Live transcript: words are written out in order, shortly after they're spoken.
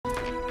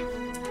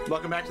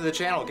Welcome back to the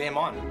channel, Game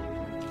On,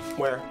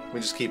 where we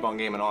just keep on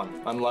gaming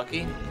on. I'm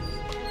Lucky,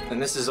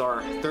 and this is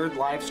our third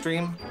live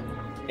stream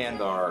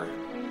and our,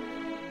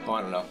 oh,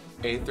 I don't know,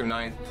 8th or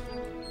 9th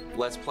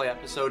Let's Play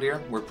episode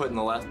here. We're putting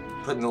the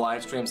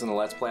live streams in the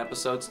Let's Play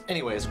episodes.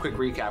 Anyways, quick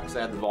recap because I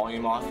had the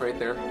volume off right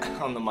there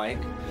on the mic.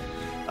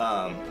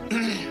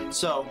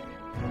 So,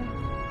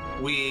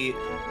 we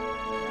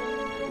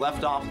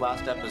left off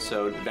last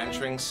episode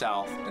venturing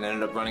south and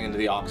ended up running into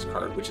the ox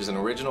cart, which is an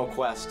original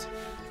quest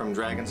from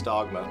Dragon's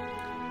Dogma.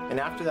 And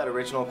after that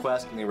original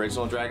quest in the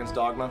original Dragon's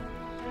Dogma,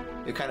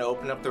 it kind of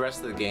opened up the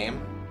rest of the game.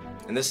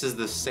 And this is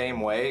the same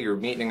way. You're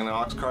meeting an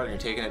ox cart and you're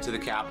taking it to the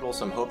capital,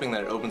 so I'm hoping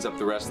that it opens up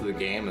the rest of the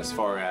game as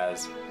far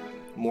as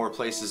more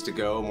places to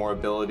go, more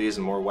abilities,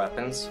 and more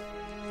weapons.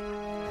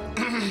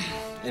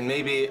 And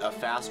maybe a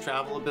fast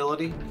travel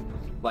ability,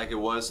 like it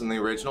was in the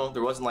original.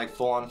 There wasn't like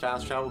full-on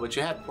fast travel, but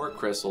you had port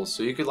crystals,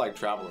 so you could like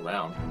travel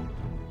around.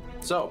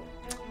 So,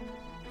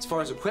 as far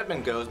as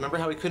equipment goes, remember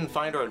how we couldn't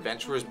find our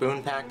Adventurer's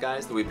Boon Pack,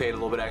 guys, that we paid a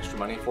little bit extra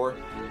money for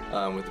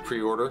with the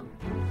pre-order?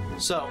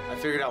 So, I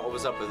figured out what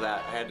was up with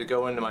that. I had to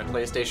go into my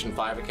PlayStation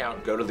 5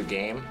 account, go to the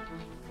game,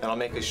 and I'll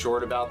make a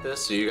short about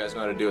this so you guys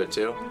know how to do it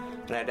too.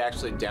 And I had to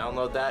actually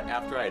download that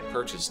after I had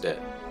purchased it.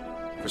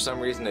 For some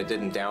reason it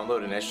didn't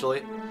download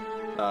initially.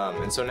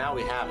 And so now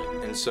we have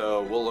it. And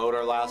so we'll load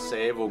our last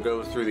save, we'll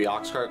go through the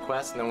ox cart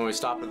quest, and then when we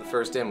stop at the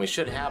first inn, we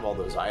should have all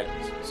those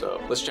items.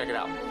 So let's check it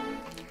out.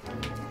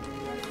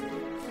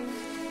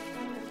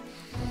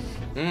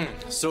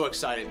 So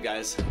excited,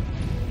 guys.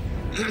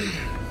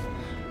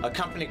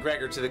 Accompany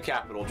Gregor to the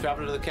capital.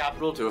 Travel to the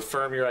capital to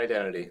affirm your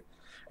identity.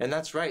 And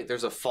that's right,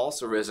 there's a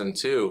false Arisen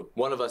too.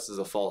 One of us is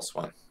a false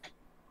one.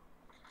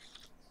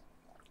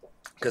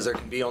 Because there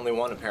can be only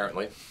one,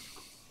 apparently.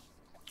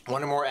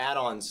 One or more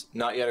add-ons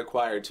not yet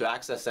acquired. To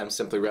access them,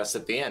 simply rest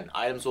at the inn.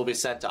 Items will be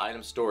sent to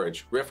item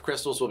storage. Rift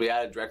crystals will be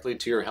added directly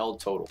to your held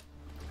total.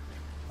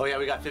 Oh yeah,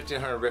 we got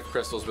 1,500 Rift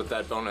crystals with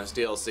that bonus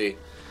DLC.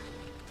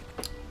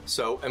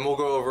 So, and we'll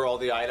go over all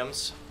the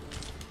items.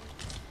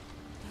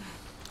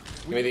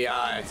 Give me the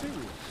eye.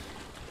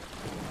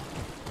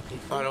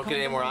 Oh, I don't get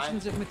any more eye?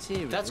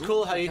 That's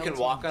cool how you can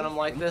walk on them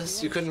like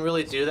this. You couldn't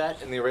really do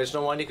that in the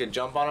original one. You could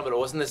jump on them, but it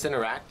wasn't this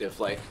interactive.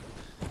 Like,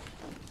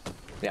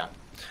 yeah.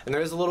 And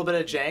there is a little bit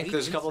of jank.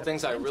 There's a couple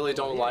things I really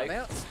don't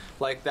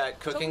like that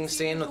cooking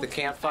scene with the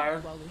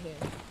campfire.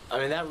 I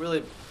mean, that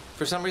really,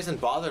 for some reason,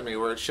 bothered me,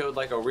 where it showed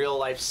like a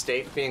real-life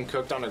steak being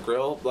cooked on a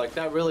grill. Like,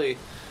 that really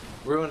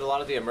ruined a lot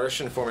of the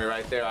immersion for me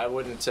right there. I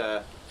wouldn't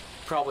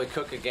probably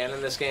cook again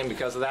in this game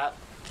because of that.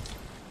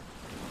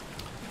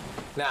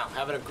 Now,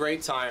 having a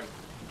great time.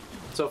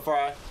 So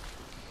far,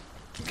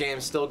 the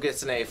game still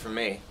gets an A from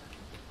me.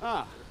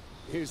 Ah,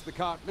 here's the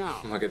cart now.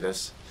 Look at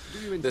this.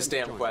 This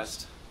damn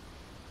quest.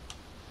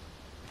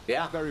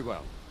 Yeah. Very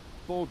well.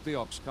 Board the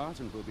ox cart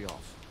and we'll be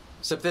off.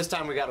 Except this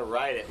time we gotta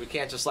ride it. We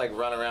can't just like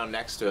run around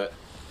next to it.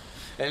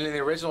 And in the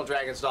original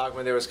Dragon's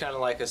Dogma, there was kind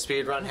of like a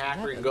speedrun hack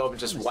where you can go up and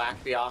just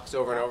whack the ox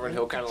over and over and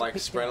he'll kind of like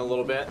sprint a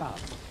little bit.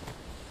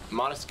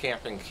 Modest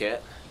camping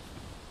kit.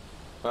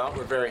 Well,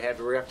 we're very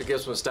heavy. We have to give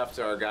some stuff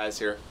to our guys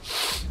here.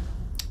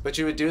 But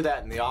you would do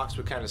that and the ox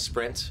would kind of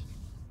sprint.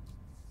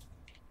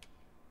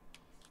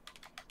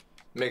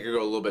 Make her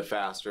go a little bit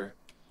faster.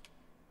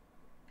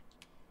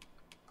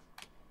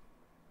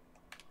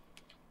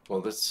 Well,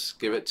 let's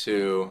give it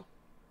to...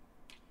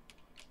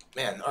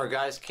 Man, our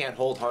guys can't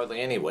hold hardly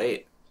any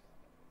weight.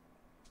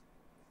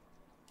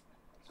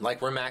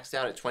 Like, we're maxed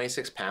out at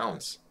 26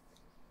 pounds.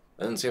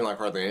 Doesn't seem like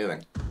hardly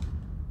anything.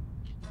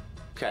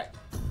 Okay.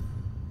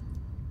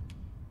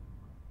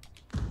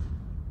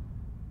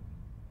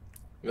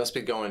 We must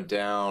be going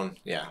down.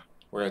 Yeah,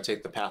 we're gonna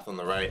take the path on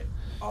the right.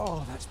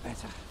 Oh, that's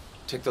better.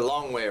 Take the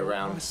long way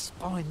around. My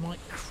spine might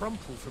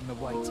crumple from the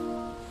weight.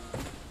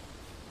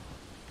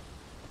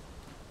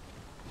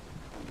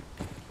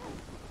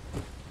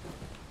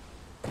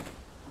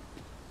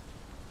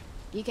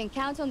 You can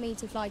count on me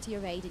to fly to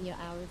your aid in your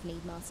hour of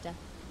need, Master.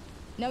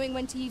 Knowing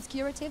when to use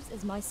curatives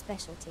is my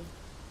specialty.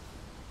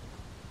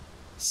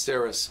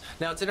 Cirrus.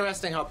 Now, it's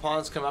interesting how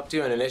pawns come up to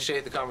you and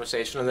initiate the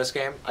conversation in this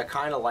game. I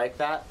kind of like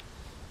that.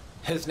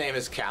 His name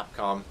is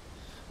Capcom,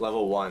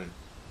 level 1.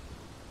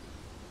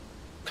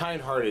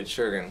 Kind-hearted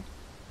Shurgan.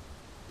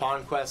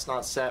 Pawn quest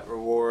not set,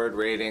 reward,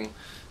 rating.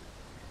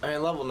 I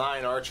mean, level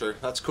 9 archer,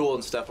 that's cool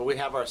and stuff, but we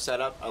have our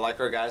setup. I like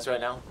our guys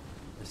right now.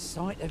 The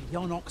sight of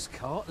yon ox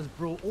cart has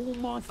brought all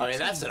my... I mean,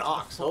 that's an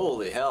ox,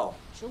 holy hell.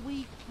 Shall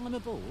we climb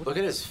aboard? Look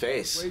at his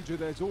face.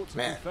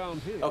 Man,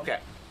 okay.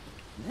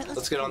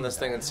 Let's get on this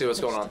thing and see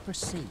what's going on.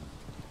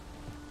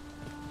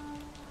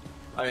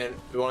 I mean,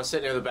 we want to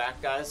sit near the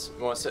back, guys.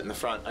 We want to sit in the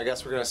front. I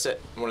guess we're going to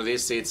sit in one of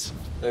these seats.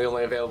 They're the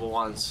only available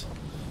ones.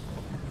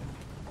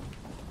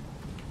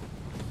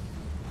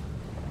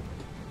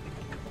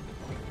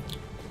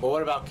 Well,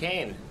 what about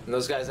Kane and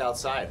those guys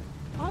outside?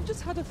 I've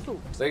just had a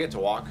thought. They get to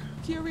walk.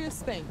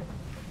 Curious thing.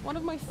 One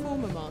of my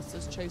former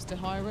masters chose to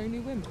hire only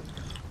women.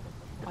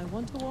 I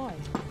wonder why.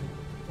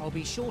 I'll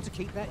be sure to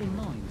keep that in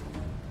mind.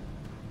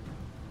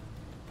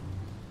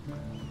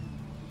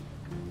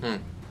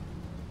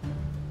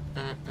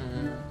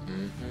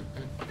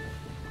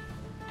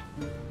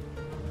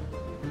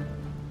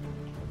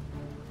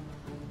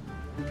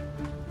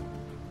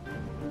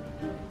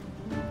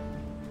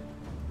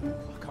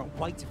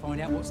 wait to find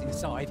out what's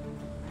inside.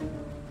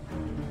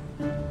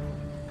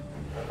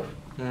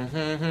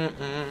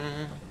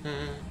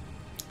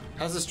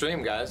 How's the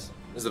stream, guys?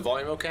 Is the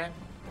volume okay?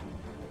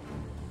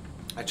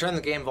 I turned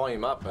the game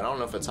volume up, but I don't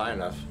know if it's high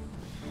enough.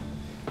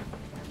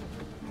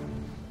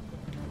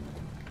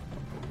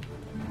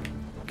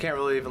 Can't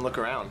really even look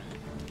around.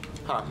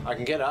 Huh, I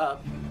can get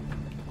up.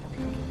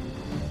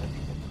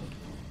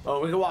 Oh,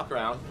 we can walk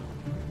around.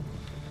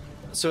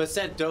 So it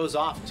said doze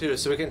off too,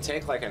 so we can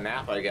take like a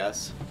nap, I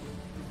guess.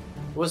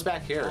 What's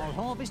back here? I'll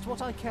harvest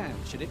what I can,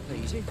 should it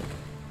please you.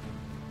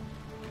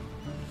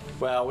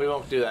 Well, we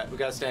won't do that. We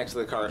gotta stay next to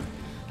the cart.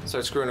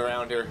 Start screwing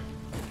around here.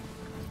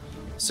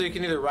 So you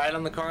can either ride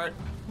on the cart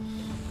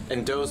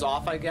and doze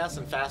off, I guess,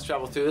 and fast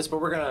travel through this,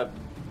 but we're gonna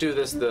do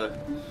this the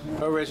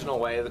original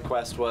way the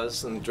quest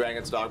was in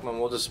Dragon's Dogma, and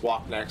we'll just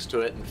walk next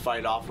to it and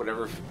fight off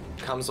whatever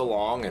comes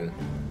along, and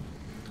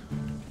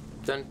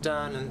dun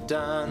dun and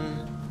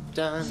dun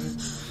dun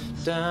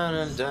dun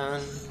and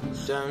dun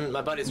dun.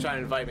 My buddy's trying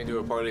to invite me to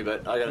a party,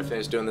 but I gotta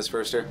finish doing this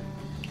first here.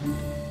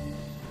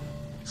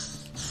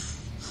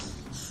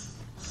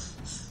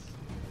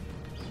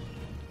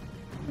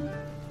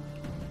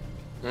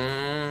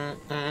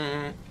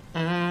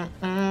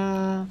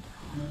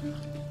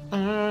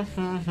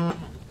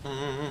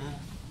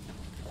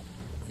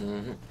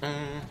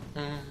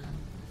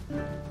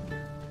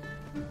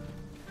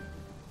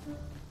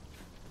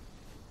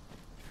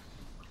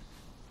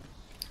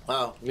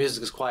 Wow,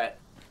 music is quiet.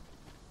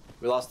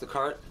 We lost the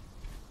cart.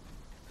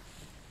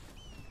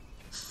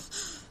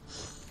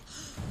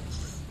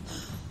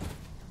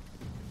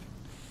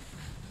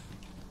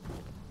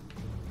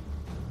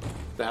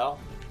 The hell?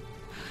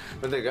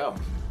 Where'd they go?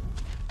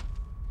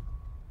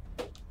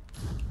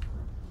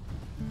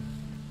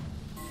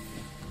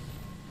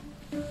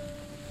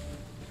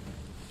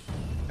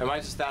 Am I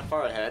just that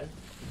far ahead?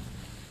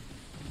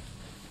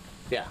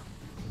 Yeah.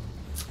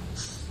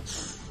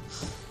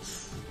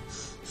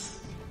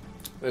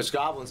 There's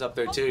goblins up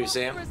there too, you see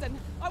them? Arisen,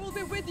 I will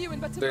be with you in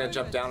better They're gonna moments.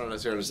 jump down on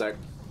us here in a sec.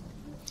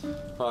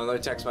 Hold on, let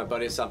me text my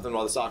buddy something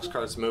while this ox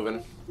cart's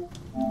moving.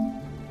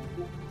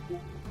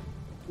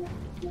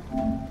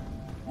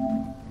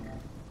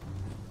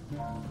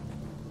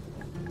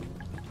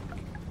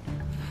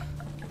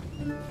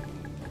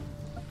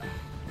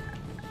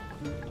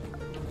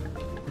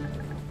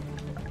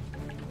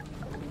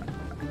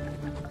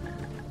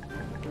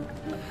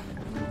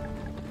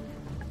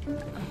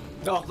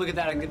 Oh, look at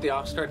that, I can get the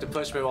ox cart to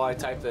push me while I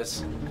type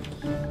this.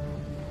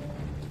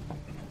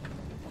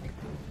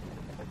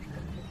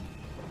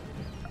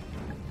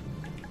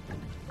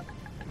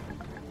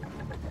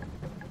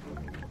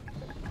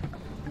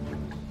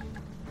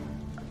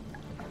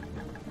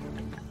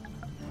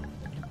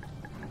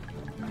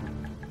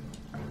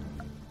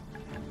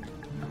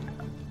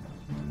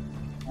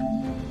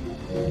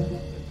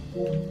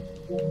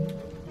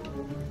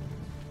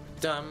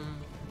 Dum,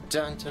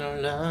 dun,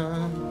 dun,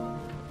 dun.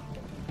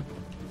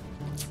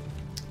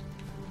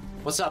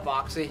 What's up,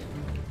 Oxy?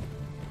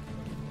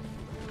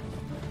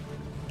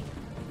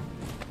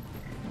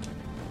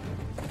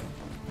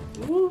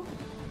 Woo,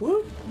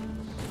 woo.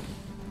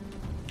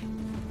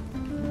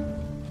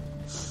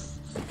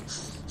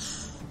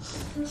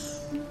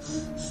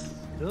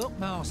 Look,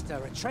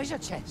 Master, a treasure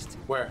chest.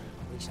 Where?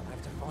 We shall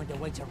have to find a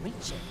way to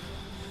reach it.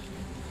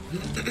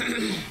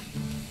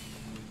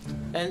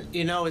 And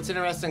you know, it's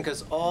interesting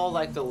because all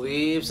like the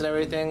leaves and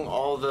everything,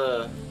 all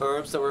the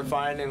herbs that we're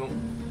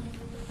finding,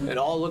 it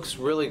all looks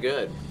really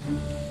good.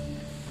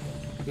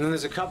 And then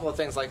there's a couple of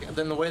things, like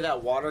then the way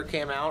that water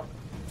came out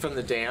from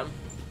the dam,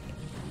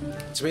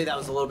 to me that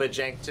was a little bit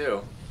jank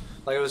too.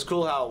 Like it was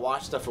cool how it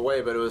washed stuff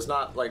away, but it was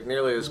not like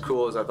nearly as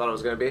cool as I thought it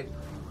was gonna be.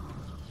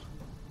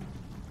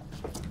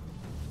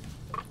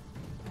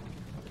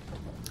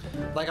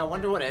 Like I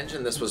wonder what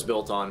engine this was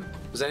built on.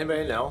 Does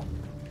anybody know?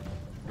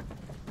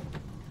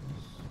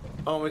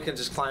 Oh, we can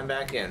just climb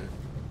back in.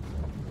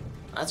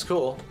 That's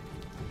cool.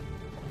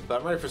 But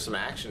I'm ready for some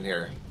action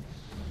here.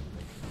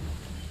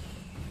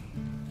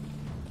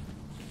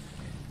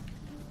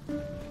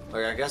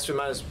 Like, I guess we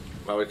might as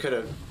well, we could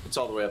have. It's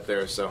all the way up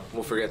there, so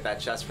we'll forget that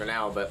chest for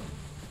now, but.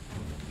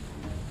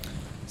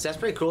 See, that's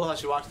pretty cool how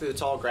she walks through the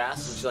tall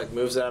grass and she, like,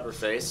 moves it out of her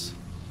face.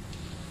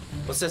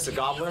 What's this, a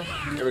gobbler?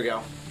 Here we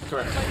go.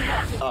 Come here.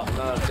 Oh,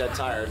 no, I'm dead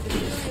tired.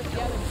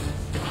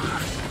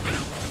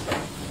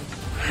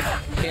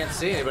 Can't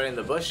see anybody in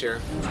the bush here.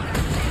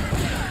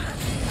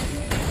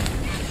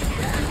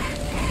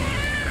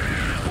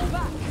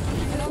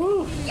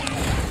 Woo.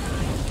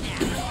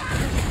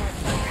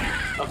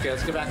 Okay,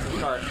 let's get back to the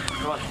cart.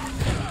 Come on.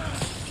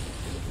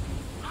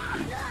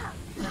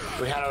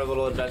 We had our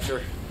little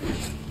adventure.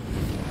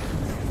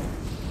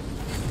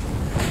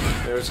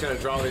 They're just gonna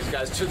draw these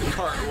guys to the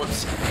cart.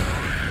 Whoops.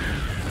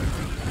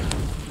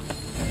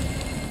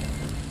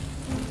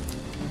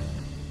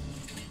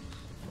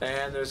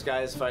 And there's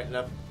guys fighting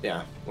up.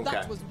 Yeah, okay.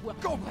 That was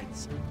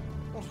Goblins!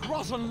 What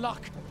rotten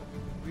luck!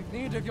 We've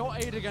need of your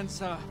aid again,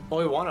 sir. Well,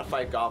 we want to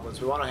fight goblins.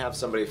 We want to have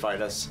somebody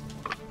fight us.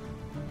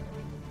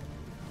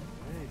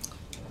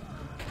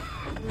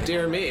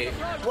 Dear me.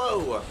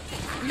 Whoa!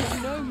 We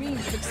have no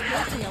means of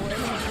exploiting our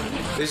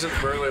own. These are the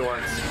burly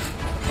ones.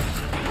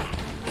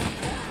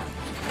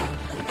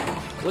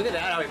 Look at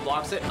that, how he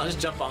blocks it. I'll just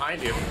jump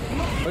behind you.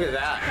 Look at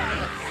that.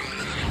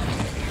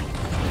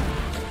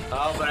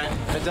 Oh, but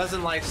it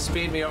doesn't like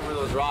speed me over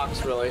those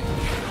rocks, really.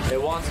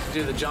 It wants to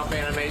do the jump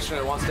animation.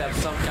 It wants to have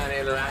some kind of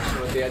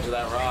interaction with the edge of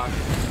that rock.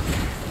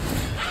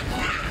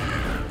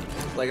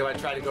 Like if I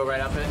try to go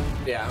right up it.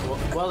 Yeah,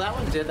 well that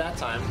one did that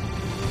time.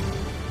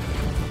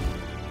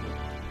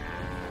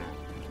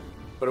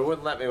 But it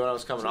wouldn't let me when I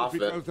was coming off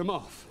we it. drove them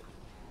off.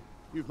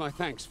 You've my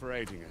thanks for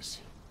aiding us.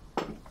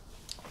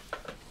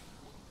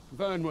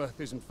 Vernworth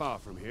isn't far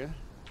from here.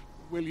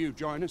 Will you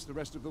join us the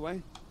rest of the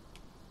way?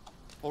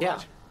 All Yeah.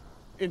 right.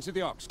 Into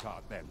the ox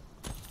cart, then.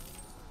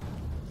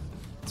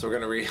 So we're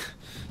gonna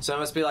So it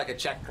must be like a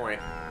checkpoint.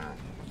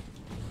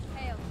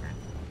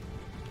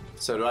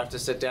 So do I have to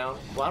sit down?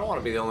 Well, I don't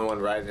want to be the only one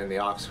riding in the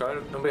ox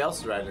cart. Nobody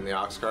else is riding in the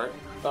ox cart.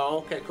 Oh,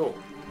 okay, cool.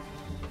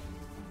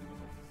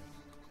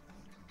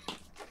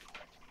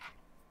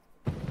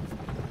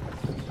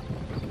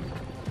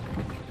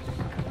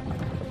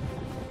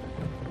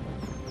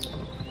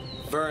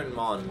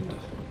 Vermond.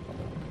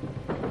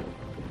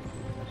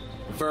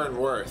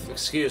 Vernworth,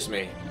 excuse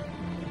me.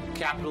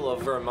 Capital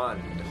of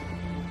Vermond.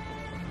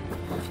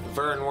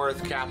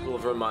 Vernworth, capital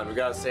of Vermond. We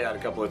gotta say that a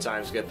couple of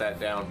times to get that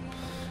down.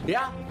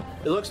 Yeah,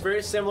 it looks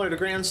very similar to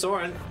Gran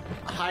Soren.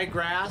 High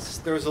grass.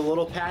 There was a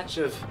little patch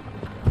of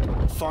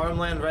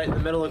farmland right in the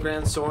middle of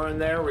Gran Soren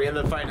there. We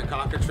ended up finding a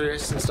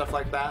cockatrice and stuff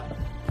like that.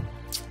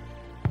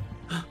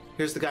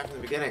 Here's the guy from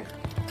the beginning.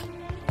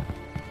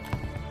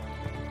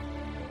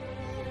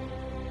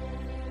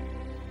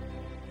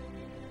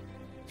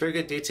 Very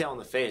good detail on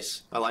the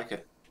face. I like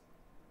it.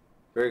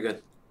 Very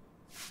good.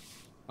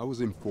 I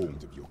was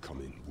informed of your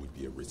coming would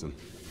be Arisen.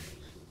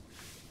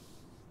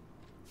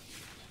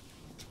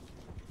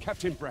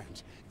 Captain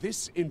Brant,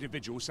 this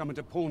individual summoned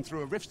a pawn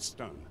through a rift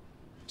stone.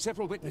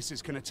 Several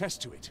witnesses can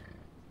attest to it.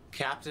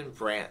 Captain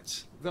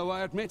Brant. Though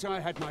I admit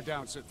I had my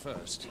doubts at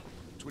first.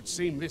 It would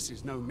seem this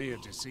is no mere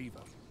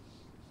deceiver.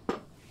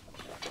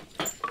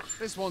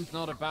 This one's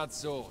not a bad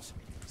sort.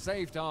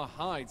 Saved our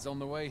hides on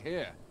the way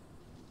here.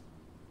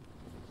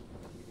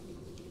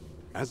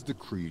 As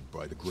decreed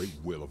by the great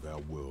will of our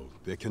world,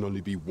 there can only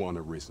be one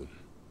Arisen.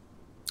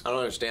 I don't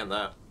understand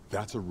that.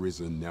 That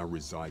Arisen now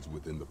resides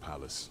within the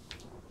palace.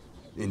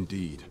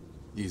 Indeed,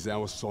 he is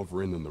our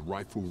sovereign and the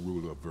rightful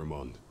ruler of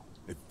Vermond.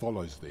 It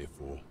follows,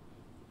 therefore,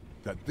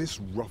 that this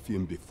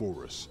ruffian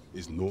before us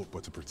is naught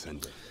but a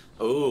pretender.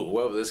 Oh,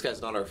 whoa, this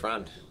guy's not our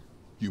friend.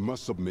 You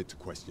must submit to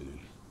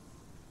questioning.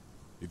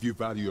 If you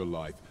value your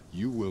life,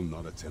 you will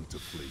not attempt to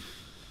flee.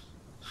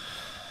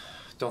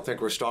 Don't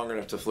think we're strong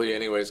enough to flee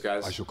anyways,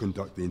 guys. I shall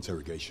conduct the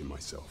interrogation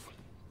myself.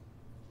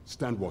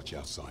 Stand watch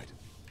outside.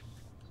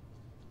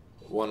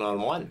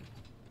 One-on-one.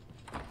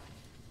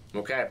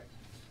 Okay.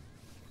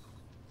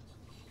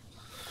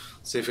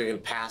 See if we can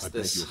pass I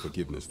beg this. your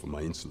forgiveness for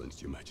my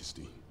insolence, your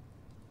majesty.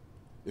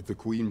 If the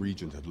Queen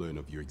Regent had learned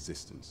of your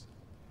existence,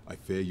 I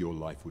fear your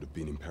life would have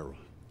been in peril.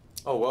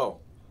 Oh, whoa.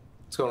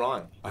 What's going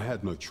on? I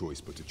had no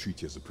choice but to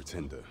treat you as a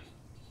pretender,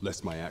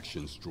 lest my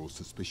actions draw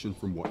suspicion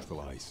from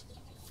watchful eyes.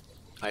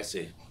 I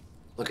see.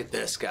 Look at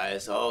this,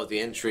 guys. Oh, the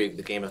intrigue,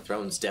 the Game of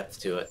Thrones depth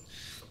to it.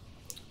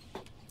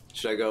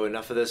 Should I go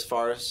enough of this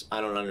farce? I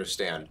don't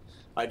understand.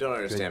 I don't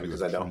understand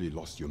because I don't. Have you truly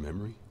lost your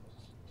memory?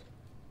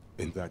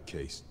 In that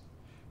case,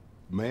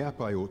 mayhap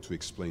I ought to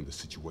explain the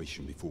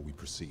situation before we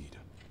proceed.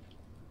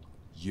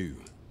 You,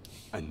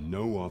 and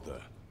no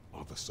other,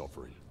 are the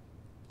sovereign,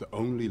 the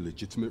only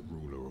legitimate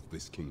ruler of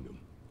this kingdom.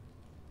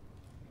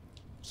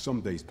 Some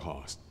days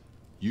past,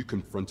 you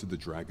confronted the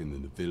dragon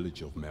in the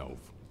village of Melv,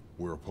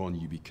 whereupon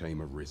you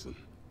became Arisen.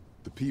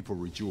 The people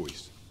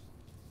rejoiced,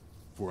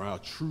 for our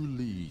true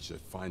liege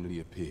had finally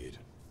appeared,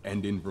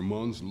 ending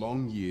Vermond's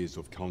long years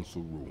of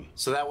council rule.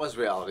 So that was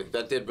reality.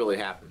 That did really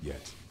happen.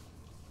 Yet,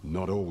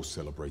 not all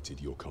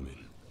celebrated your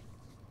coming.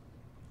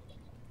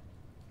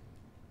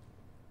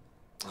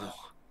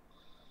 Oh.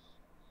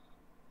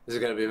 Is it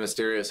going to be a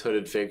mysterious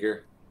hooded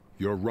figure?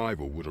 Your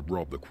arrival would have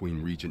robbed the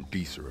Queen Regent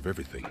Disa of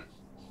everything.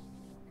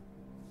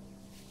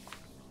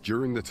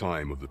 During the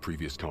time of the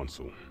previous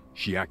council,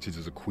 she acted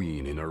as a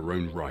queen in her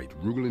own right,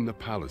 ruling the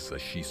palace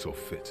as she saw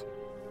fit.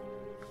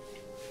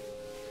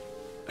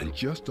 And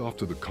just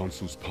after the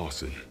consul's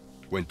passing,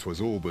 when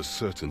 'twas all but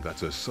certain that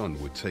her son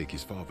would take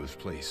his father's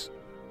place,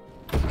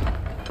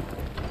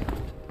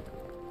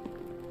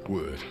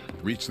 word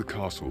reached the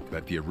castle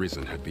that the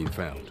Arisen had been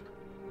found.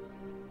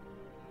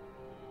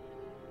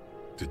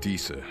 To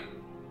Disa,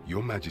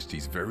 your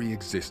majesty's very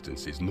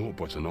existence is naught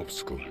but an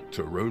obstacle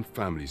to her own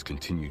family's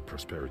continued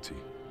prosperity.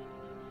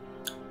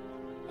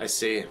 I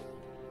see.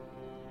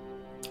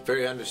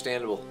 Very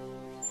understandable.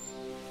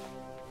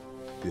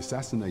 The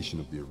assassination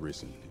of the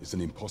Arisen is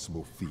an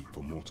impossible feat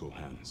for mortal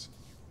hands.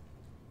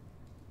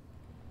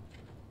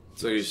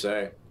 So you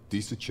say.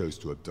 Disa chose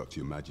to abduct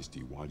your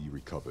majesty while you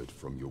recovered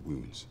from your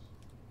wounds,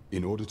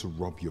 in order to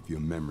rob you of your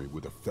memory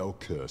with a fell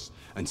curse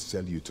and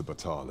sell you to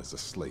Batal as a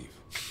slave.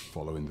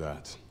 Following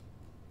that,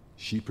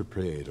 She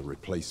prepared a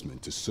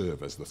replacement to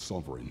serve as the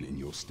sovereign in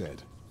your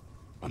stead.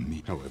 And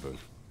me, however,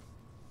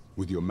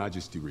 with your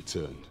majesty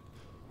returned,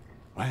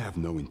 I have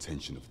no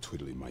intention of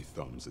twiddling my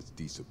thumbs as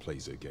Disa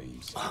plays her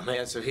games. Oh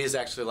man, so he's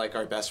actually like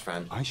our best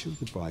friend. I shall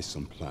devise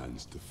some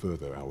plans to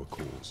further our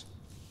cause.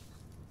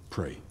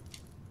 Pray,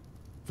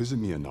 visit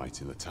me a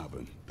night in the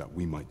tavern that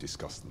we might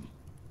discuss them.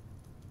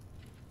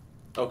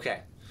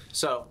 Okay,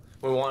 so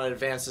when we want to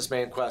advance this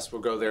main quest,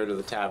 we'll go there to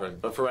the tavern.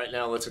 But for right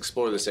now, let's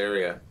explore this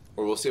area,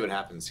 or we'll see what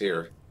happens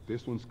here.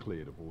 This one's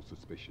cleared of all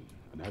suspicion,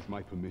 and has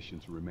my permission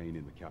to remain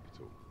in the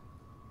capital.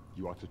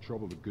 You are to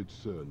trouble the good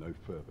sir no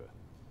further.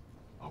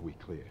 Are we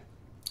clear?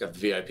 Got the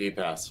VIP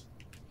pass.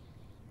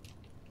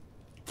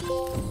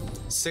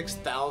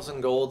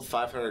 6,000 gold,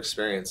 500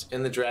 experience.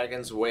 In the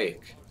Dragon's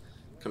Wake.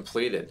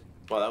 Completed.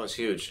 Wow, that was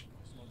huge.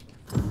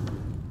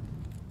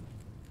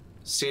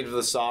 Seed of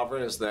the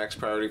Sovereign is the next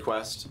priority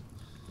quest.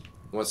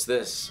 What's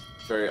this?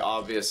 Very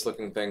obvious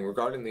looking thing.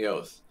 Regarding the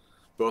oath,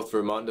 both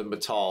Vermond and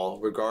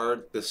Batal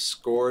regard the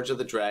Scourge of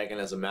the Dragon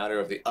as a matter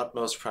of the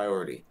utmost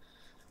priority.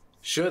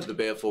 Should the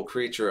baleful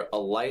creature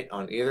alight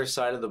on either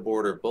side of the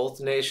border,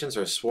 both nations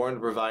are sworn to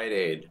provide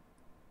aid,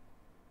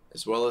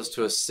 as well as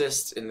to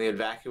assist in the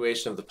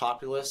evacuation of the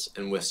populace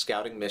and with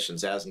scouting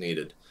missions as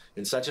needed.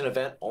 In such an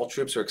event, all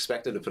troops are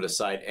expected to put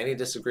aside any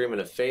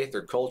disagreement of faith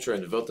or culture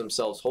and devote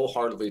themselves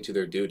wholeheartedly to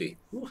their duty.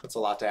 Ooh, that's a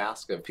lot to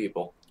ask of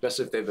people,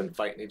 especially if they've been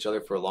fighting each other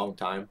for a long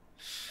time.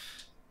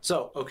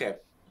 So, okay,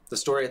 the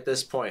story at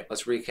this point,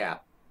 let's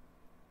recap.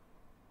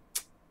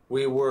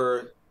 We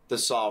were the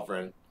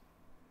sovereign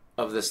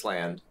of this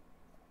land,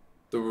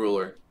 the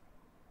ruler.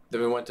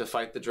 Then we went to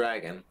fight the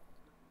dragon,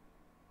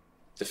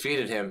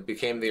 defeated him,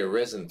 became the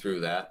Arisen through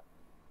that,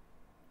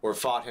 or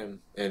fought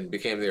him and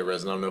became the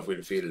Arisen. I don't know if we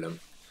defeated him.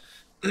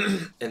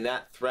 And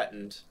that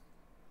threatened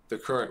the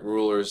current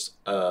rulers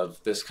of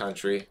this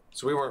country.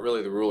 So we weren't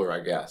really the ruler, I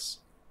guess.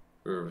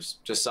 We were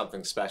just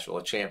something special,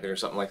 a champion or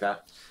something like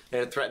that.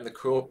 And it threatened the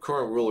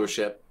current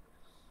rulership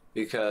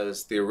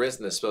because the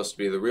Arisen is supposed to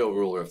be the real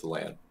ruler of the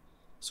land.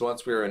 So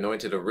once we were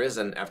anointed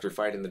Arisen after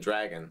fighting the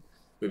dragon,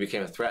 we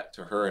became a threat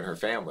to her and her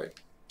family.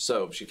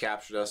 So she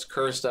captured us,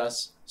 cursed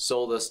us,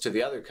 sold us to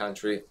the other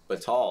country,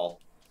 Batal,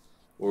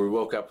 where we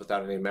woke up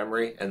without any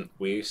memory, and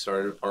we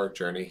started our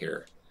journey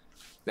here.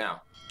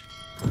 Now,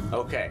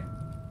 okay.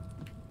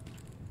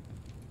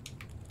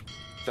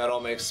 That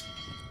all makes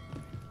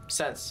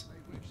sense.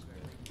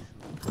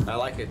 I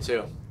like it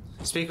too.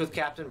 Speak with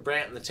Captain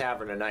Brant in the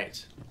tavern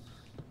tonight.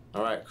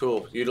 Alright,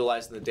 cool.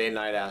 Utilizing the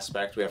day-night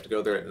aspect, we have to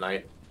go there at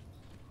night.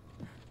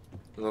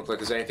 Doesn't look like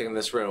there's anything in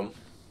this room.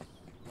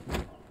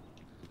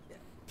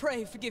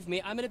 Pray forgive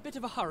me, I'm in a bit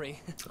of a hurry.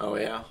 Oh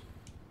yeah?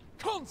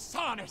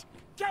 Consign it!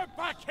 Get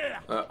back here!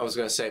 I was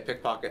gonna say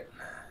pickpocket.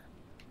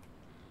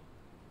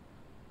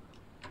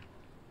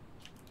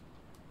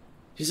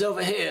 He's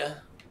over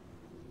here.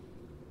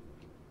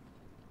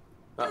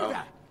 Uh-oh. Hey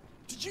there!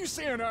 Did you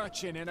see an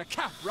urchin in a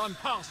cap run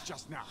past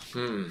just now?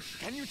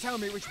 Can you tell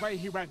me which way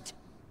he went?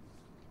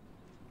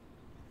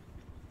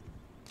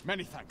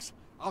 Many thanks.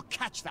 I'll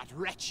catch that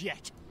wretch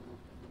yet.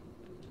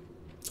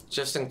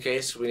 Just in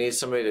case we need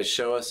somebody to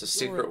show us a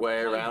secret way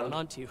around.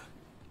 Aren't you?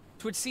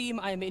 'Twould seem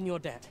I am in your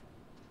debt.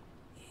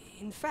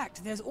 In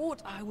fact, there's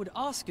aught I would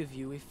ask of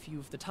you if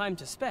you've the time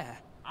to spare.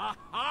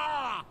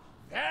 Aha!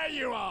 There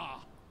you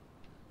are!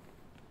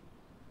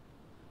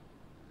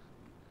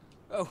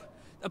 Oh,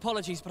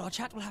 apologies, but our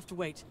chat will have to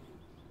wait.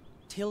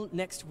 Till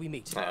next we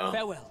meet. Uh-oh.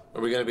 Farewell.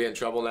 Are we gonna be in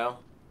trouble now?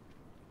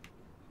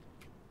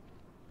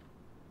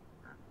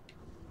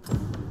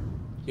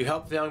 You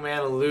help the young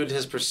man elude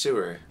his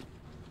pursuer.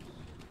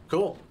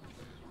 Cool.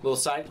 Little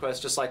side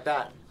quest just like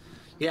that.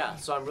 Yeah,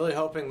 so I'm really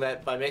hoping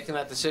that by making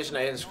that decision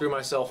I didn't screw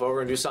myself over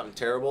and do something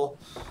terrible.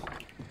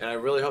 And I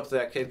really hope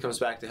that kid comes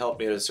back to help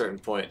me at a certain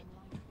point.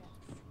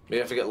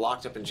 Maybe if I get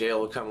locked up in jail,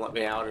 he'll come let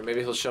me out, or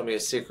maybe he'll show me a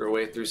secret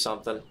way through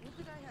something.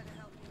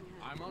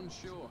 I'm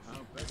unsure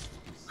how best.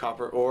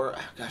 Copper ore.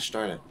 Gosh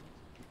darn it.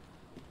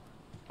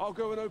 I'll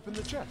go and open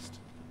the chest.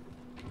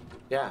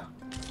 Yeah.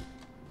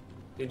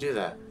 You do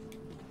that.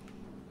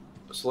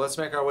 So let's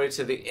make our way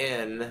to the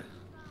inn.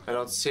 I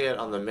don't see it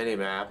on the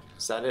mini-map.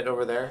 Is that it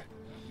over there?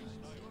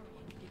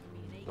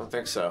 I don't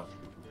think so.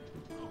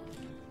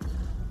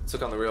 Let's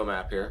look on the real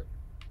map here.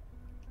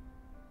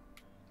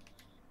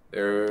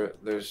 There it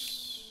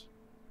is.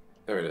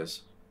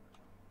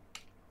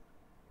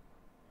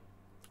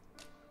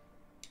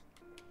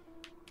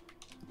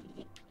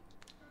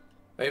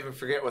 I even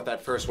forget what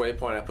that first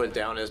waypoint I put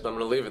down is, but I'm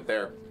gonna leave it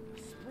there.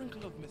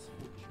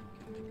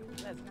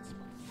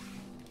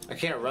 I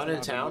can't run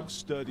in town.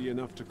 Sturdy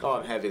enough to. Oh,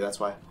 I'm heavy, that's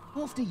why.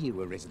 After you,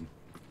 Arisen.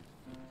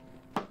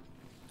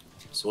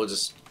 So we'll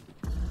just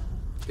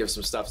give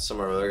some stuff to some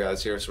of our other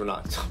guys here so we're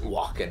not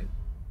walking.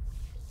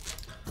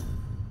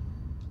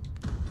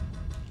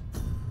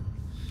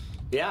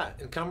 Yeah,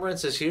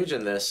 encumbrance is huge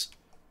in this.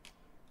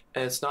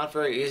 And it's not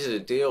very easy to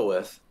deal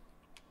with.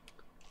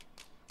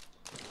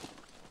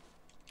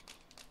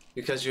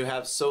 Because you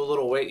have so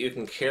little weight you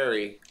can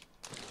carry,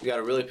 you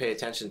gotta really pay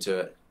attention to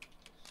it.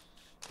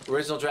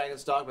 original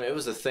Dragon's Dogma, it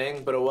was a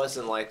thing, but it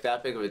wasn't like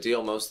that big of a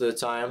deal most of the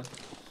time.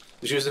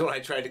 It was usually when I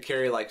tried to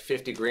carry like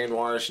 50 green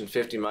wash and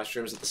 50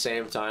 mushrooms at the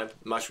same time.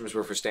 Mushrooms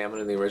were for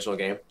stamina in the original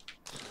game.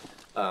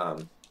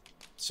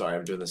 Sorry,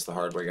 I'm doing this the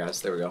hard way,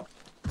 guys. There we go.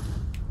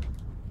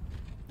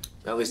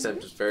 At least I'm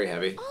just very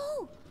heavy.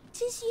 Oh,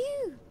 'tis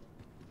you.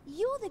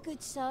 You're the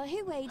good sir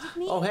who aided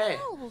me. Oh, hey,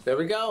 there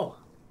we go.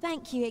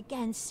 Thank you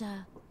again,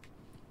 sir.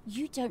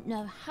 You don't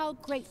know how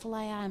grateful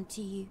I am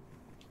to you.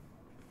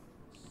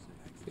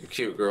 You're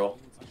cute, girl.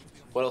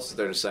 What else is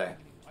there to say?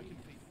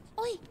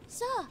 Oi,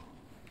 sir.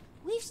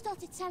 We've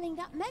started selling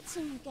that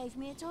medicine you gave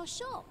me at our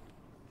shop.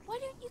 Why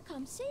don't you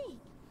come see?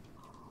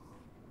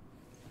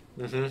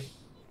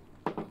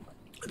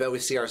 I bet we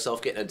see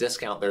ourselves getting a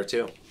discount there,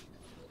 too.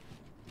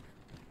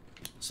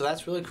 So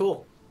that's really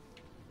cool.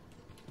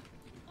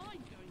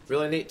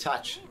 Really neat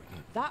touch.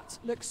 That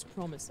looks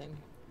promising.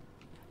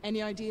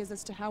 Any ideas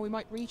as to how we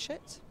might reach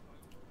it?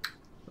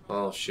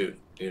 Oh, shoot.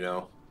 You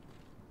know.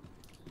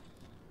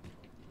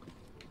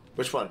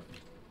 Which one?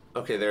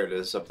 Okay, there it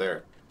is. Up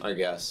there, I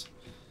guess.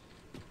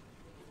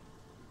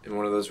 In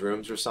one of those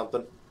rooms or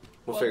something?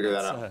 We'll figure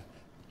that out.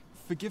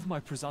 Forgive my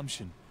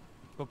presumption,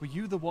 but were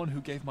you the one who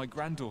gave my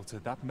granddaughter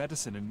that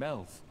medicine in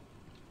Melv?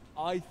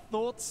 I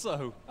thought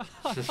so.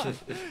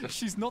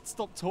 She's not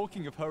stopped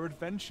talking of her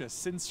adventure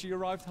since she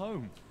arrived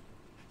home.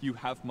 You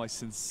have my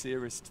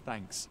sincerest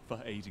thanks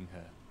for aiding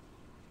her.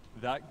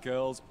 That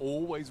girl's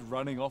always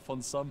running off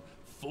on some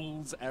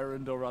fool's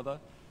errand or other,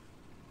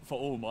 for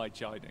all my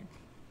chiding.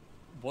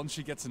 Once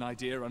she gets an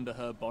idea under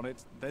her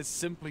bonnet, there's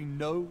simply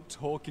no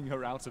talking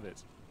her out of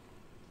it.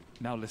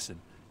 Now listen,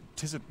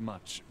 'tisn't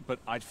much, but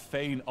I'd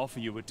fain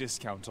offer you a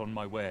discount on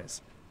my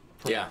wares.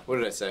 Yeah, what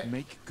did I say?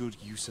 Make good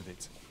use of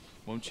it,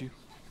 won't you?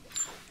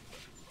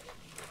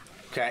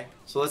 Okay,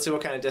 so let's see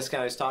what kind of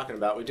discount he's talking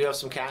about. We do have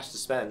some cash to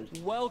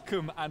spend.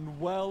 Welcome and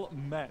well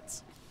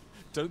met.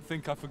 Don't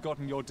think I've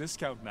forgotten your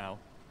discount now.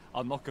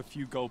 I'll knock a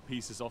few gold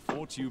pieces off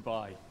what you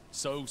buy.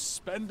 So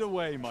spend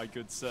away, my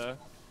good sir.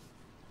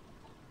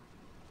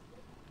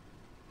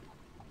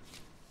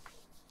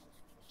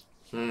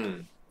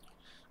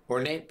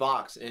 Ornate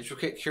box, an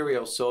intricate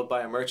curio sold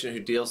by a merchant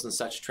who deals in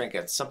such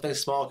trinkets. Something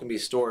small can be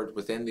stored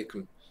within the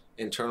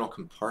internal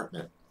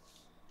compartment.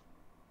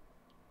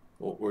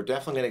 Well, we're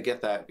definitely going to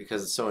get that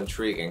because it's so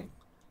intriguing.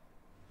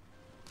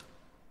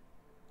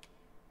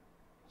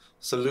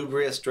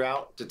 Salubrious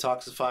drought,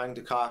 detoxifying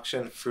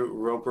decoction, fruit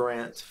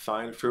roborant,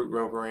 fine fruit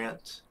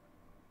roborant.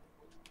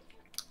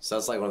 So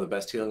that's like one of the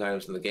best healing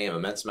items in the game.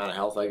 Immense amount of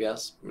health, I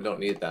guess. We don't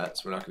need that,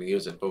 so we're not going to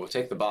use it, but we'll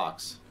take the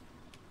box.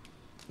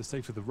 The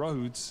safer the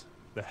roads,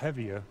 the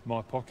heavier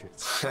my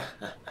pockets.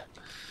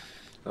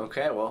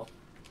 Okay, well.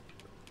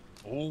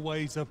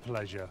 Always a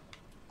pleasure.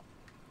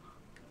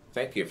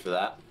 Thank you for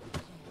that.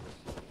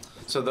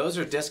 So those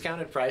are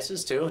discounted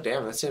prices too?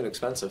 Damn, that seemed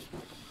expensive.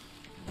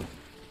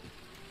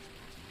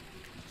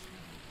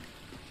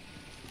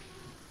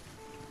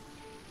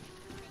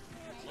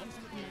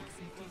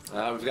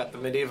 We've got the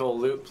medieval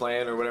lute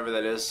playing or whatever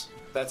that is.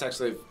 That's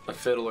actually a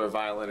fiddle or a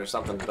violin or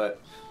something,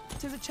 but...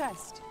 'Tis a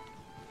chest.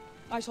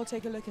 I shall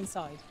take a look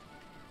inside.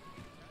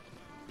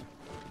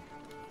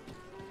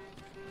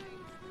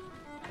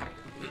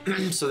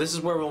 So this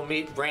is where we'll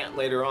meet Brant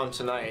later on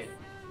tonight.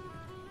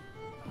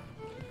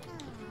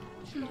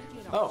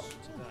 Oh,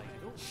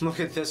 look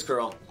at this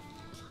girl.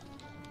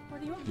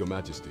 Your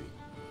Majesty,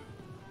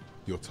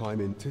 your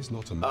time in 'tis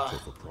not a matter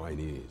for prying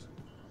ears.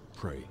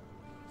 Pray.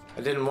 I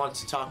didn't want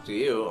to talk to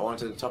you, I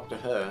wanted to talk to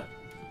her.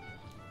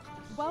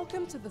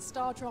 Welcome to the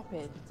Star Drop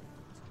Inn.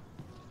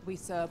 We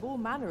serve all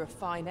manner of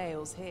fine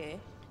ales here.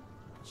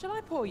 Shall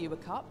I pour you a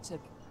cup to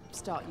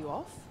start you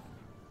off?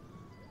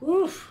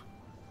 Woof.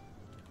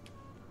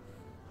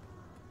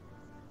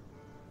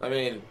 I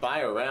mean, buy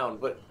a round,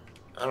 but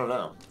I don't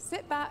know.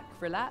 Sit back,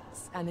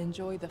 relax, and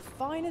enjoy the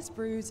finest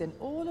brews in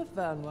all of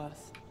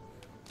Vernworth.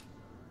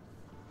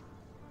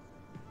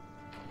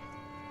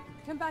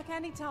 Come back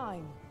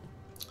anytime.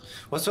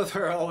 What's with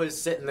her always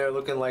sitting there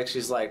looking like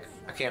she's like,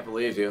 I can't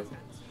believe you.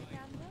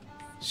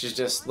 She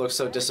just looks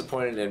so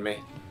disappointed in me.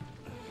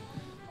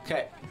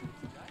 Okay.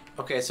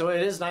 Okay, so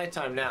it is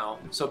nighttime now.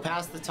 So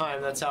past the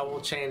time, that's how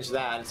we'll change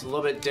that. It's a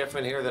little bit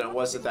different here than it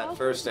was at that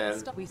first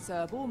inn. We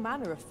serve all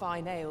manner of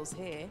fine ales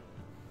here.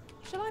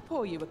 Shall I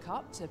pour you a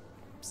cup to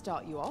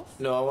start you off?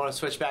 No, I want to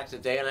switch back to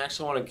day, and I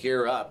actually want to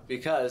gear up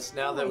because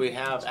now that we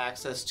have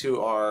access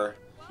to our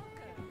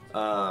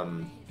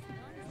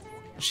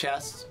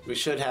chest, we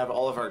should have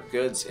all of our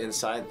goods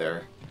inside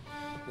there.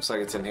 Looks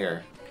like it's in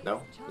here.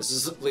 No?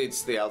 This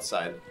leads to the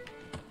outside.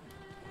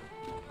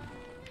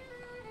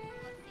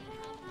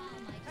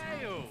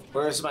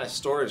 Where's my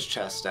storage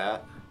chest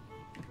at?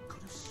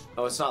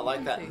 Oh, it's not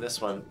like that in this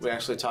one. We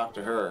actually talked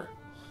to her.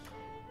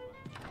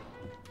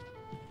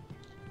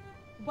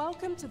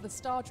 Welcome to the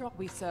Star Drop.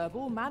 We serve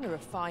all manner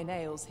of fine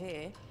ales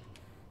here.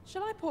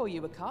 Shall I pour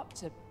you a cup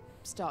to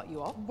start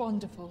you off?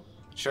 Wonderful.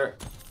 Sure.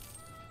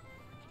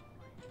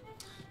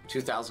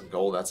 2,000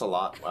 gold, that's a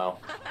lot. Wow.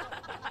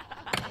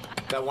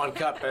 That one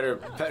cup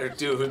better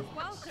do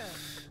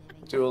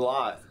a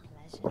lot.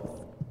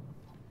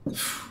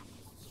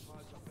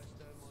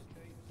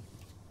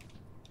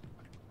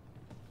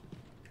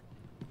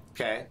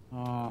 Okay.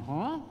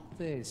 Uh-huh.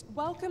 There's...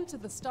 Welcome to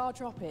the Star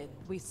Drop-In.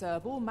 We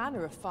serve all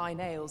manner of fine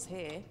ales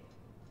here.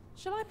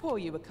 Shall I pour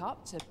you a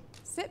cup to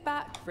sit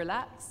back,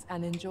 relax,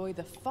 and enjoy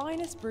the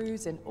finest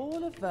brews in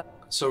all of the...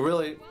 So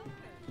really,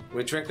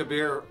 we drink a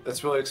beer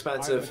that's really I'm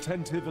expensive,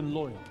 attentive and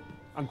loyal,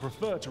 and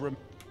prefer to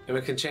and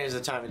we can change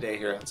the time of day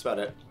here. That's about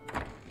it.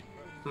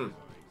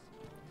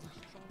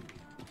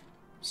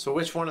 So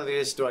which one of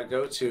these do I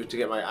go to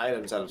get my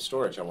items out of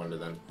storage, I wonder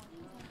then?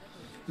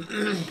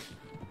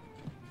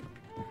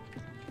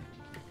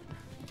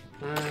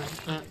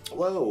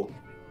 Whoa!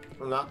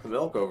 I'll knock the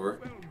milk over.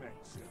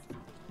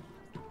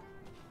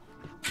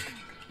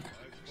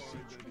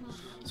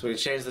 So we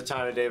change the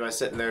time of day by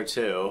sitting there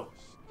too.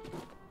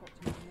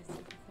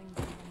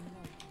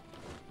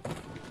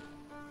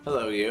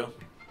 Hello, you.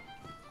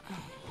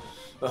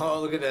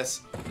 Oh, look at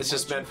this. It's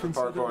just meant for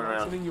parkouring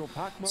around.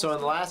 So in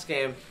the last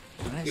game,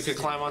 you could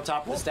climb on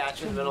top of the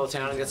statue in the middle of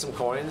town and get some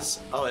coins.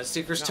 Oh, it's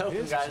Seeker's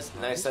Token, guys.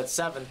 Nice, that's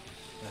 7.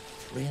 The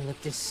thrill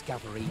of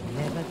discovery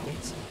never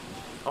gets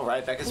old.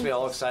 Alright, that gets me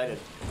all excited.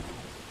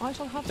 I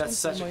shall have That's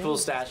some such for a my cool own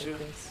statue.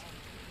 this.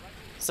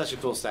 Such a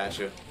cool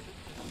statue.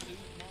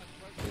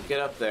 Get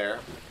up there.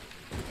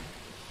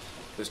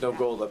 There's no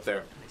gold up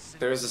there.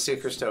 There is a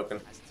Seeker's Token.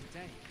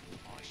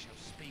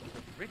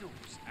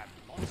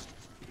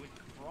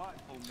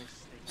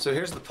 So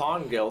here's the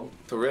Pawn Guild,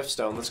 the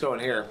Riftstone. Let's go in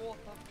here.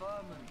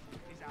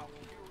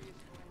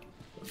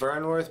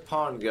 Vernworth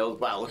Pawn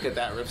Guild. Wow, look at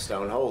that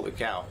Riftstone. Holy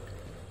cow.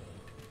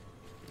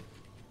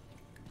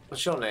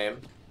 What's your name?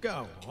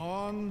 Go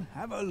on,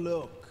 have a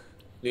look.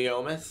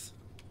 Neomith?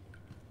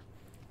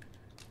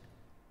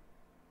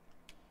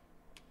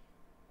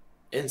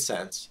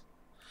 Incense.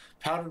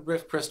 Powdered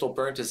rift crystal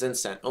burnt as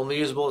incense, only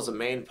usable as a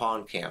main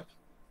pawn camp.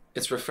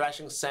 Its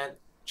refreshing scent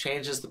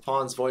changes the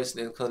pawn's voice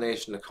and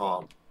inclination to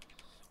calm.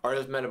 Art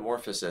of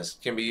Metamorphosis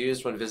can be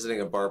used when visiting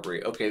a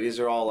barbery. Okay, these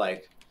are all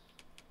like...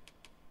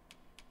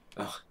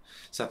 Oh,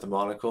 is that the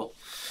monocle?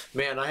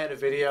 Man, I had a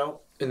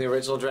video in the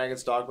original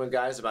Dragon's Dogma,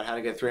 guys, about how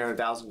to get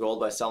 300,000 gold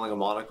by selling a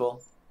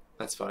monocle.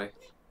 That's funny.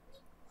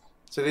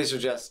 So these are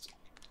just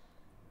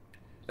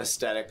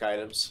aesthetic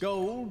items.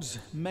 Gold's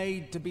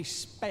made to be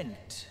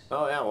spent.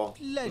 Oh yeah, well,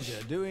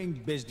 Pleasure doing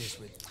business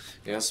with.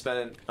 yeah,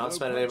 not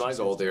spending any of my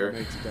gold here.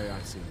 made today,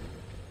 I see.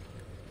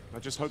 I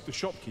just hope the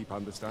shopkeep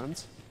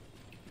understands.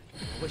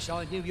 Wish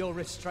I knew your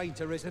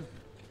restraint, Arisen.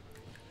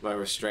 My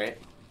restraint?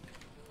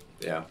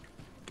 Yeah.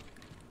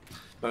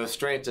 My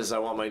restraint is I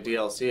want my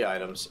DLC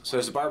items. So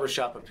there's a barber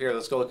shop up here.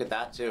 Let's go look at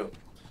that too.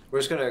 We're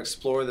just going to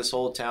explore this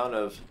whole town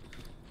of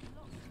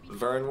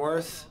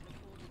Vernworth,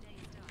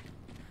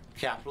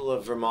 capital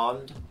of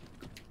Vermond.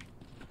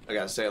 I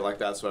gotta say it like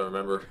that so I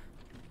remember.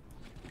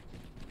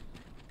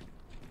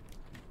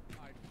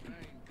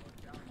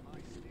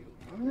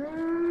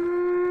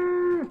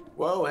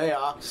 Whoa, hey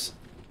Ox.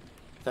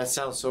 That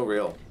sounds so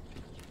real.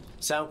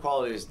 Sound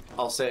quality is,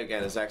 I'll say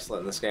again, is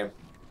excellent in this game.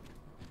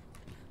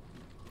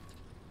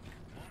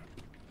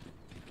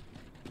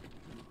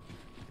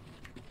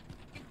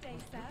 Good day,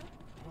 sir.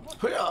 What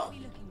Hoo-yah! are we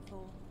looking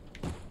for?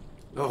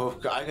 Oh,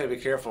 God, I gotta be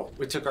careful.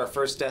 We took our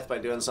first death by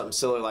doing something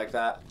silly like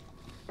that.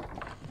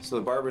 So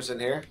the barber's in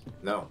here?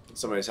 No,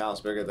 it's somebody's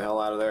house. Better get the hell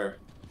out of there.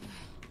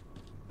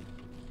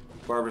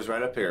 Barber's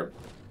right up here.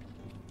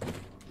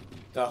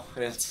 Oh,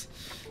 and it's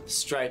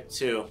striped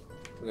too.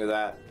 Look at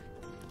that.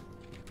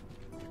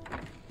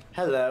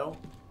 Hello.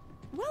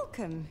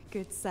 Welcome,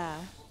 good sir.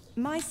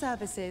 My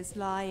services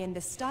lie in the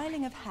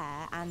styling of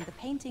hair and the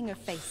painting of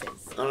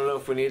faces. I don't know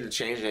if we need to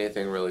change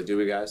anything really, do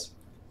we guys?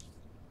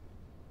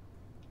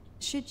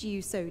 Should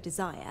you so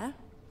desire,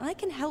 I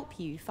can help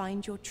you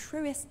find your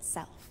truest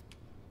self.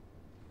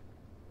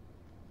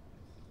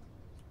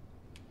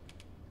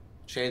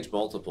 Change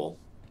multiple.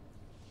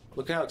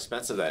 Look how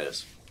expensive that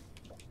is.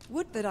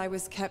 Would that I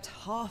was kept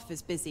half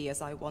as busy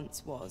as I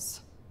once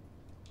was.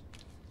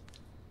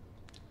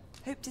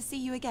 Hope to see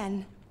you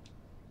again.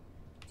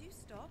 Do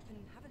stop and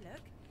have a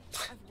look.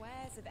 I've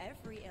wares of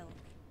every ilk.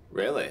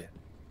 Really?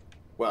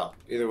 Well,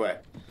 either way,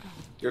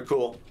 you're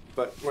cool,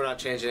 but we're not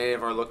changing any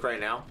of our look right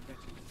now.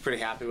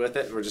 Pretty happy with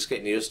it, and we're just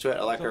getting used to it.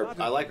 I like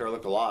our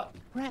look a lot.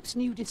 Perhaps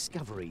new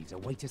discoveries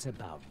await us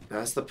above.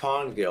 That's the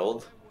Pawn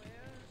Guild.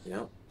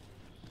 Yep.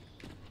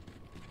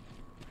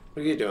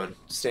 What are you doing,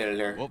 standing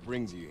here? What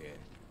brings you here?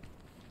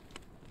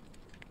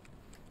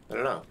 I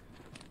don't know.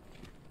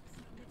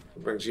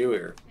 What brings you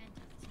here?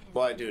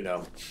 Well, I do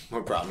know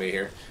what brought me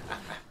here.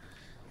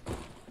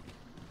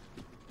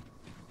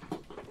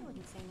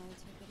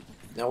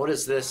 Now, what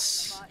is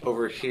this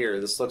over here?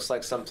 This looks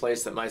like some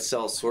place that might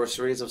sell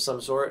sorceries of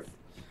some sort.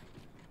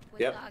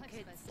 Yep.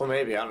 Well,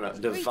 maybe. I don't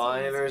know.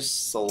 Diviner's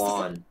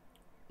Salon.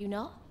 You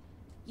not?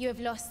 You have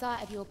lost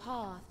sight of your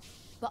path,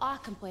 but I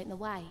can point the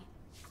way.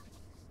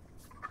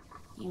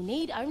 You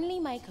need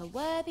only make a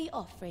worthy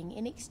offering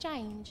in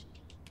exchange.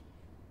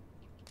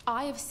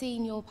 I have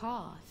seen your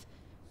path.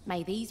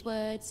 May these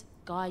words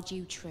guide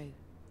you true.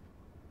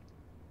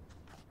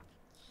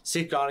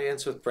 Seek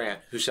audience with Brant,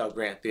 who shall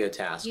grant thee a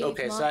task. Give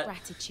okay, my so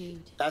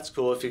gratitude. that's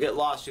cool. If you get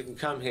lost, you can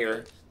come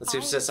here. Let's see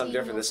if she says something I see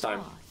different your this time.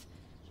 path.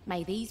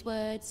 May these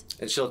words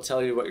And she'll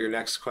tell you what your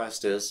next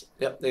quest is.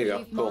 Yep, there you go.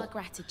 give Cool. my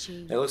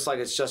gratitude. It looks like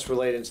it's just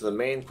relating to the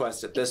main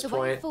quest at this The way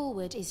point.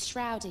 forward is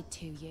shrouded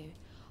to you.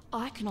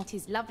 Iconot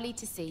is lovely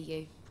to see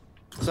you.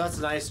 So that's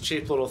a nice,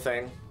 cheap little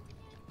thing.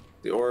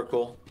 The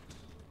Oracle.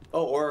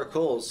 Oh,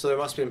 Oracles. So there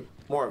must be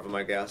more of them,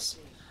 I guess.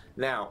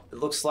 Now, it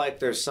looks like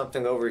there's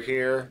something over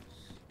here.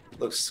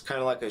 Looks kind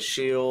of like a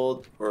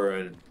shield or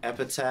an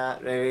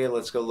epitaph, maybe.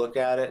 Let's go look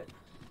at it.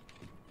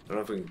 I don't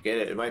know if we can get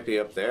it. It might be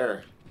up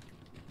there.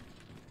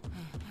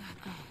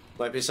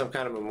 Might be some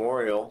kind of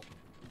memorial.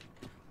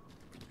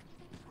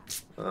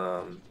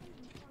 So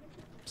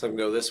I can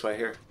go this way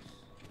here.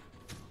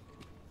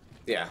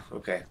 Yeah,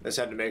 okay. I just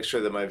had to make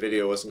sure that my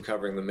video wasn't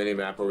covering the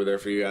mini-map over there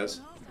for you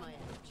guys.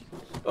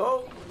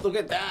 Oh, look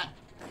at that!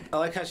 I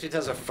like how she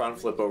does a front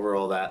flip over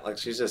all that. Like,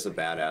 she's just a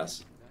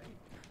badass.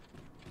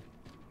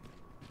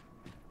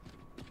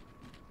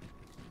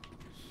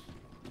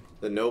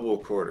 The Noble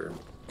Quarter.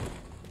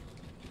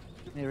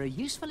 There are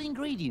useful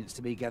ingredients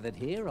to be gathered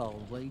here,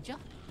 I'll wager.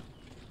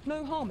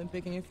 No harm in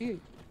picking a few.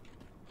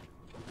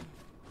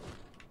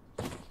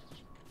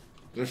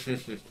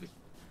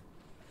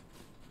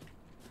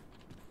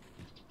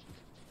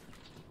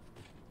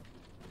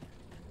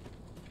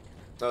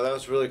 Oh, that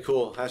was really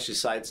cool how she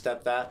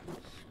sidestepped that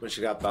when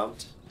she got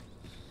bumped.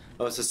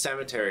 Oh, it's a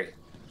cemetery.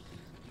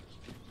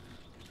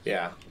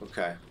 Yeah,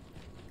 okay.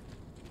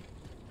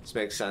 This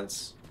makes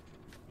sense.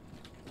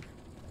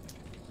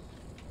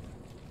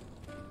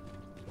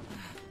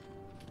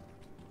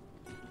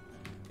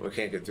 We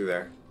can't get through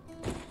there.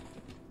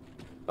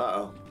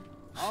 Uh-oh.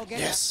 I'll get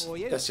Yes. that for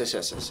you.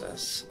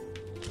 Yes.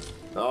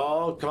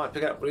 Oh, come on,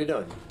 pick it up. What are you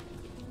doing?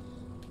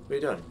 What are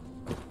you doing?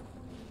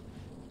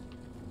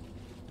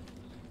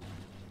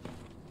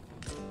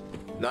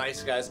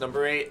 Nice, guys.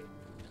 Number 8.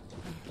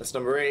 That's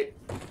number 8.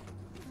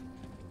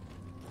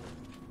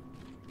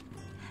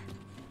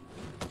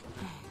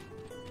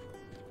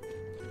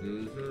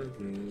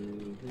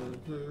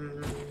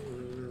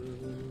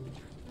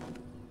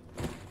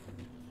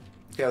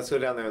 Okay, let's go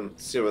down there and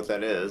see what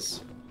that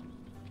is.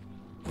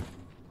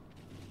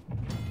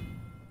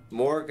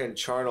 Morgue and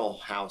charnel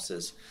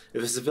houses.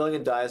 If a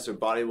civilian dies, their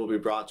body will be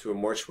brought to a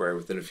mortuary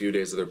within a few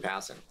days of their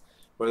passing.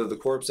 Whether the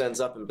corpse ends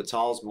up in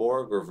Batal's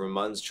morgue or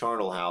Vermond's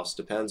charnel house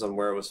depends on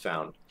where it was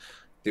found.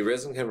 The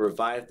Arisen can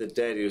revive the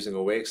dead using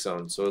a wake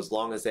zone, so as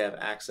long as they have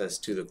access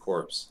to the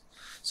corpse.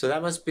 So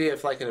that must be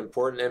if like an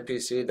important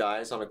NPC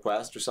dies on a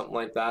quest or something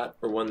like that,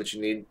 or one that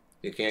you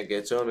can't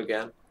get to them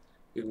again.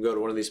 You can go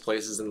to one of these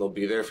places and they'll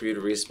be there for you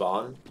to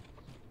respawn.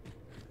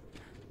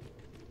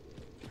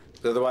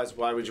 Otherwise,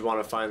 why would you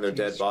want to find their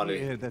dead body?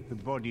 It's clear that the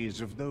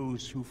bodies of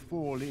those who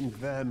fall in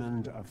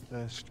Vermond are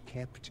first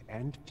kept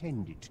and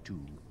tended to.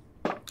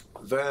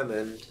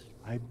 Vermond.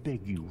 I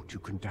beg you to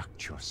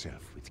conduct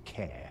yourself with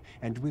care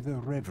and with a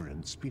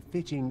reverence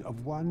befitting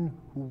of one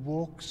who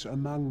walks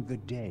among the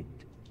dead.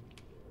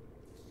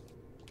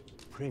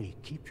 Pray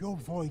keep your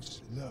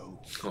voice low.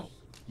 Oh.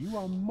 You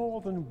are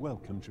more than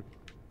welcome to...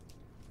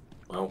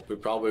 Well, we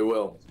probably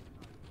will.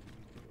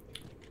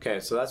 Okay,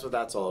 so that's what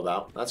that's all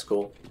about. That's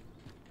cool.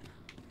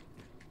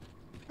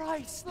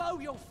 Pray, slow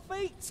your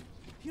feet!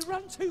 You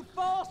run too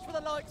fast for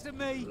the likes of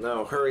me!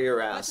 No, hurry your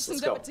Let ass. us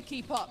Let's endeavor go. to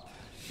keep up,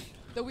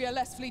 though we are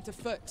less fleet of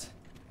foot.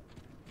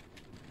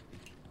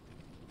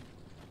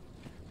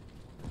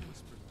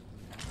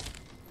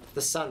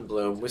 The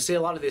sunbloom. We see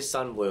a lot of these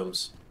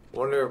sunblooms.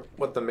 Wonder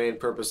what the main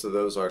purpose of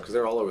those are, because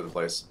they're all over the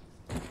place.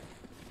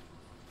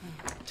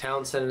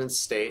 Townsend and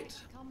State.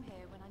 Come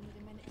here when I need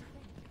a minute to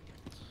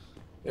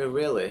think. Oh,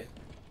 really?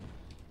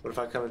 What if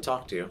I come and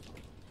talk to you?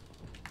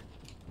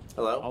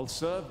 Hello? I'll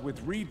serve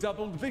with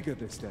redoubled vigor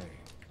this day.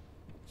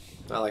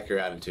 I like your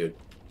attitude.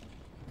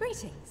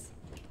 Greetings.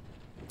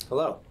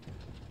 Hello.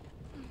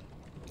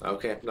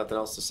 Okay, nothing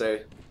else to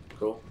say.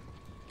 Cool.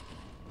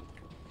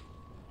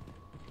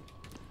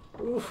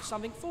 Oof.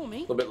 Something for me?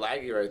 A little bit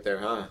laggy right there,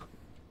 huh?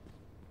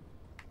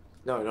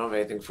 No, I don't have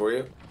anything for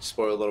you.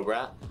 Spoiled little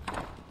brat.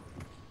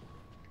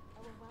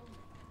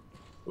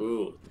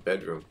 Ooh, the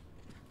bedroom.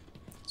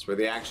 That's where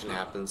the action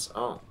happens.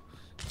 Oh.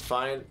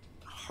 Find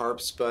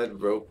Harpspud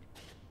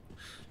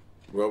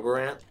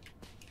Roborant?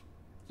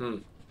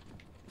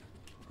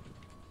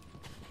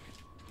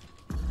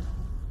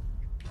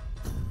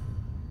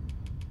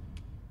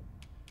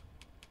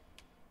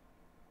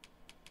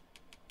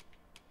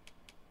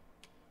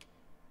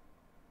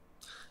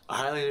 A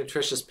highly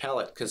nutritious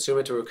pellet. Consume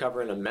it to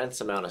recover an immense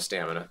amount of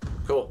stamina.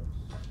 Cool.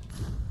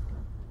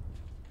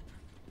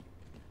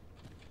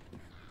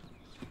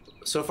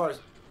 So far...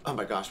 Oh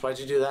my gosh, why'd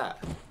you do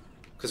that?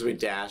 Because we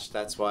dashed,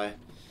 that's why.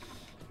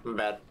 My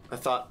bad. I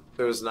thought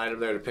there was an item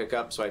there to pick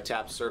up, so I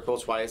tapped circle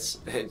twice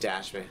and it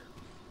dashed me.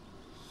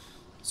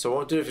 So it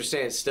won't do it if you're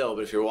staying still,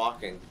 but if you're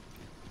walking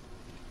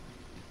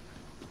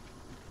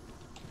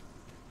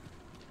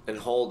and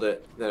hold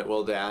it, then it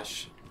will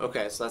dash.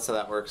 Okay, so that's how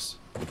that works.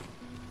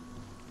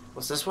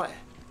 What's this way?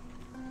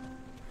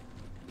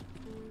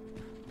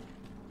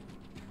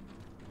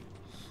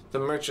 The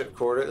merchant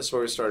quarter. This is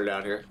where we started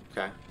out here.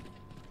 Okay.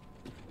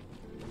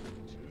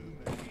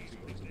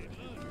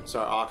 It's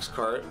our ox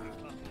cart.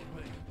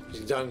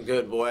 You've done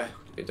good, boy.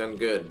 You've done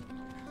good.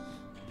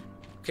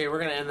 Okay, we're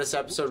gonna end this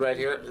episode right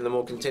here, and then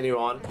we'll continue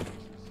on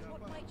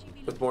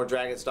with more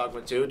Dragon's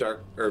Dogma 2,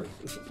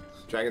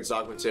 Dragon's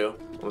Dogma 2.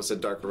 Almost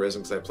said Dark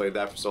Arisen because I played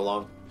that for so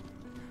long.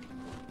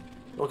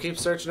 We'll keep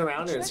searching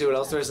around here and see what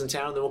else there is in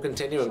town, and then we'll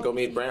continue and go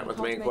meet Brant with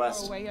the main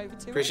quest.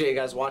 Appreciate you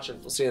guys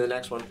watching. We'll see you in the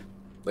next one.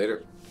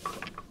 Later.